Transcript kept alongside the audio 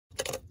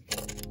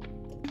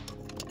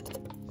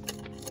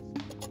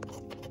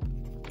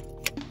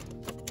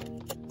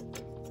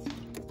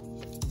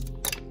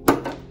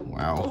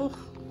Wow.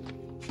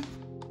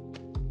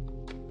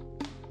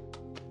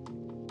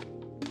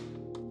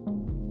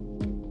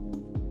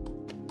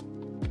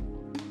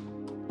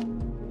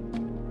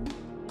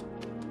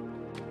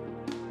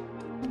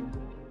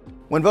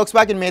 When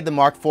Volkswagen made the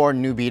Mark IV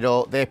New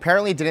Beetle, they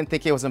apparently didn't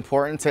think it was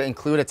important to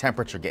include a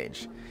temperature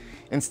gauge.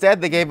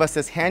 Instead, they gave us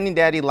this handy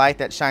dandy light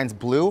that shines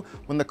blue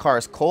when the car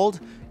is cold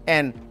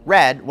and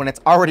red when it's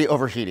already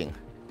overheating.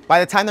 By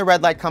the time the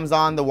red light comes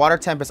on, the water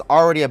temp is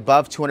already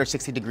above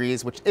 260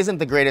 degrees, which isn't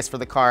the greatest for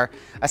the car,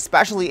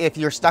 especially if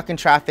you're stuck in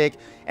traffic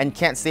and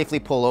can't safely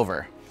pull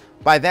over.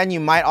 By then, you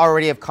might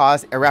already have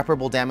caused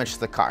irreparable damage to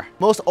the car.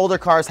 Most older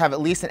cars have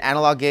at least an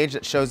analog gauge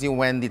that shows you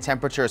when the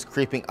temperature is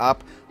creeping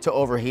up to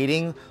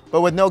overheating,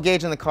 but with no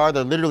gauge in the car,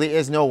 there literally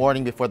is no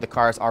warning before the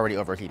car is already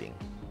overheating.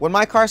 When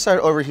my car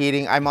started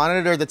overheating, I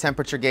monitored the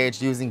temperature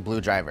gauge using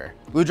BlueDriver.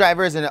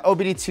 BlueDriver is an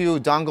OBDII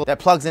dongle that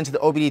plugs into the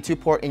OBDII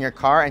port in your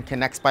car and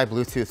connects by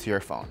Bluetooth to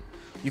your phone.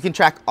 You can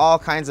track all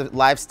kinds of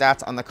live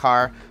stats on the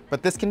car,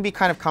 but this can be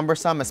kind of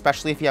cumbersome,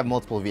 especially if you have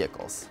multiple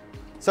vehicles.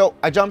 So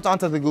I jumped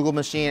onto the Google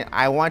machine.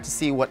 I wanted to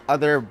see what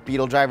other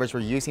Beetle drivers were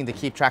using to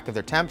keep track of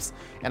their temps,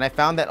 and I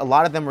found that a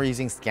lot of them were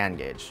using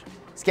Scangauge.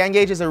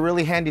 Scangauge is a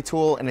really handy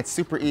tool and it's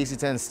super easy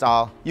to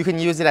install. You can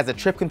use it as a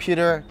trip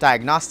computer,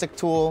 diagnostic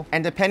tool,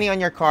 and depending on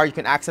your car, you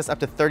can access up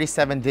to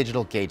 37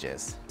 digital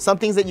gauges. Some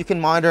things that you can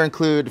monitor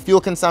include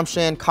fuel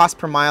consumption, cost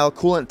per mile,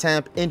 coolant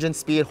temp, engine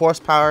speed,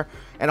 horsepower,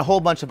 and a whole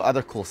bunch of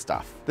other cool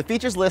stuff. The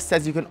features list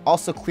says you can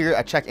also clear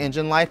a check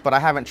engine light, but I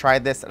haven't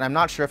tried this and I'm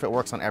not sure if it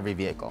works on every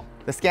vehicle.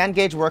 The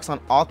Scangauge works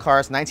on all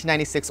cars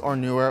 1996 or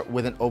newer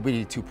with an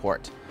OBDII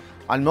port.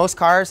 On most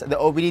cars, the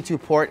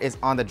OBDII port is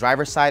on the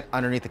driver's side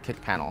underneath the kick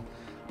panel.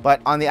 But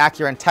on the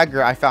Acura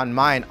Integra, I found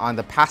mine on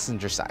the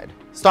passenger side.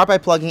 Start by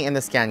plugging in the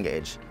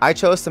Scangauge. I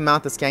chose to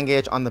mount the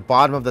Scangauge on the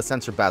bottom of the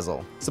sensor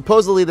bezel.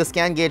 Supposedly the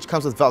Scangauge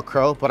comes with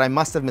Velcro, but I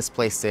must have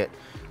misplaced it.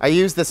 I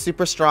used this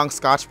super strong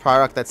Scotch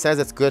product that says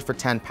it's good for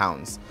 10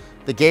 pounds.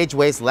 The gauge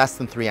weighs less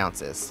than 3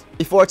 ounces.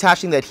 Before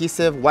attaching the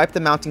adhesive, wipe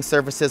the mounting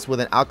surfaces with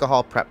an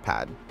alcohol prep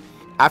pad.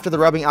 After the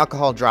rubbing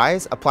alcohol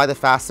dries, apply the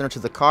fastener to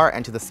the car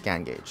and to the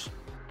Scangauge.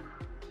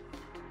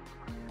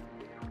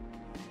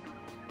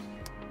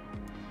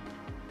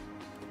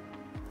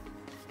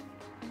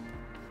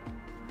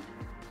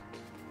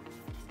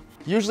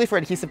 Usually for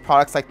adhesive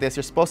products like this,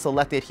 you're supposed to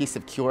let the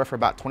adhesive cure for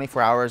about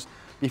 24 hours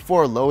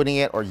before loading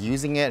it or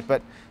using it,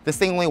 but this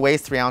thing only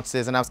weighs 3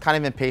 ounces and I was kind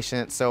of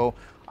impatient, so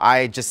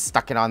I just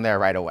stuck it on there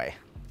right away.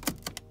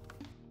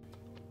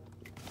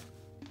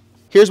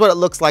 Here's what it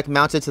looks like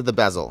mounted to the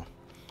bezel.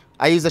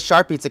 I used a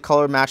Sharpie to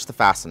color match the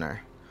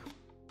fastener.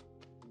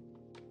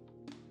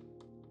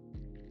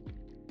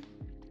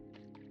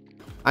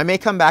 I may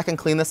come back and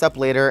clean this up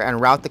later and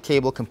route the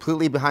cable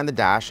completely behind the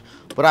dash,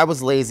 but I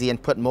was lazy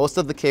and put most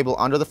of the cable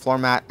under the floor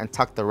mat and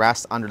tucked the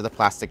rest under the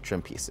plastic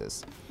trim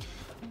pieces.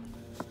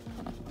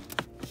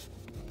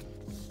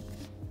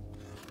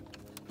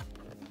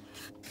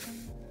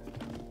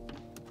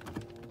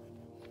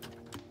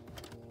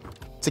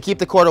 To keep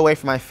the cord away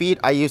from my feet,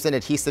 I used an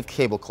adhesive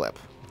cable clip.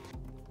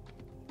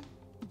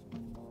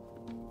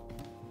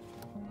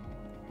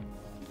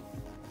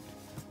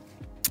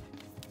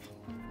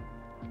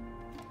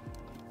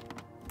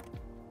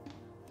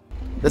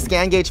 The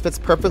Scangauge fits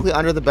perfectly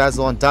under the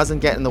bezel and doesn't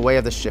get in the way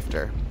of the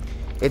shifter.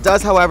 It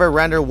does, however,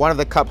 render one of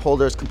the cup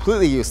holders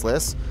completely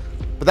useless,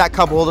 but that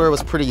cup holder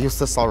was pretty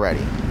useless already.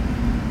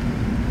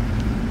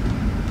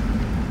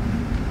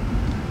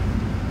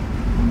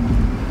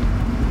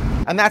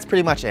 And that's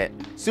pretty much it.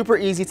 Super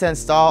easy to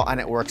install and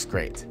it works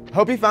great. I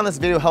hope you found this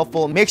video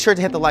helpful. Make sure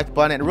to hit the like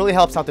button. It really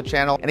helps out the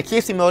channel and it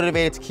keeps me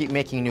motivated to keep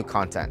making new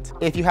content.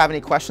 If you have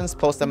any questions,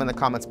 post them in the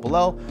comments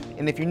below.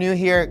 And if you're new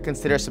here,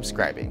 consider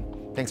subscribing.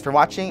 Thanks for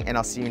watching and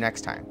I'll see you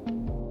next time.